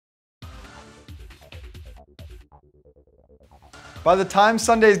By the time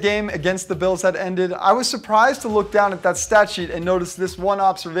Sunday's game against the Bills had ended, I was surprised to look down at that stat sheet and notice this one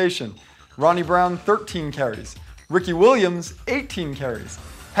observation. Ronnie Brown, 13 carries. Ricky Williams, 18 carries.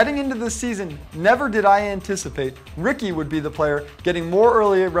 Heading into this season, never did I anticipate Ricky would be the player getting more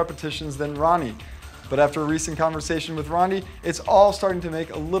early repetitions than Ronnie. But after a recent conversation with Ronnie, it's all starting to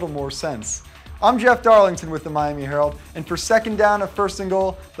make a little more sense. I'm Jeff Darlington with the Miami Herald, and for second down of first and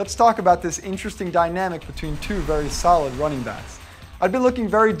goal, let's talk about this interesting dynamic between two very solid running backs. I've been looking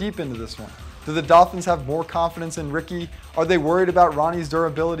very deep into this one. Do the Dolphins have more confidence in Ricky? Are they worried about Ronnie's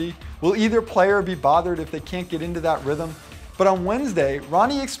durability? Will either player be bothered if they can't get into that rhythm? But on Wednesday,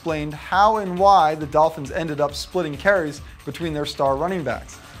 Ronnie explained how and why the Dolphins ended up splitting carries between their star running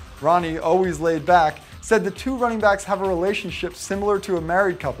backs. Ronnie, always laid back, said the two running backs have a relationship similar to a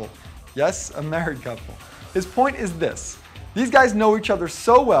married couple. Yes, a married couple. His point is this: these guys know each other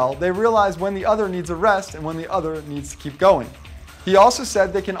so well, they realize when the other needs a rest and when the other needs to keep going. He also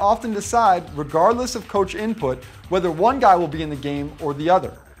said they can often decide, regardless of coach input, whether one guy will be in the game or the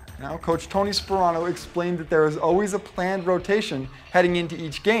other. Now, Coach Tony Sperano explained that there is always a planned rotation heading into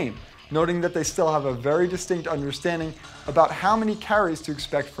each game, noting that they still have a very distinct understanding about how many carries to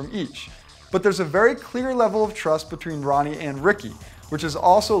expect from each. But there's a very clear level of trust between Ronnie and Ricky, which has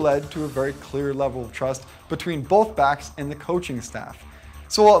also led to a very clear level of trust between both backs and the coaching staff.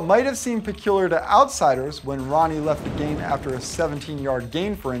 So while it might have seemed peculiar to outsiders when Ronnie left the game after a 17-yard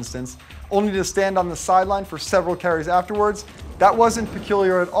gain, for instance, only to stand on the sideline for several carries afterwards, that wasn't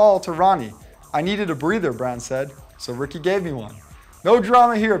peculiar at all to Ronnie. "I needed a breather," Brown said, "so Ricky gave me one." No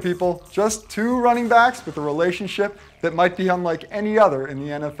drama here, people. Just two running backs with a relationship that might be unlike any other in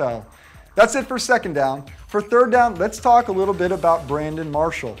the NFL. That's it for second down. For third down, let's talk a little bit about Brandon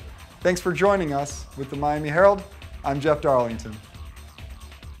Marshall. Thanks for joining us with the Miami Herald. I'm Jeff Darlington.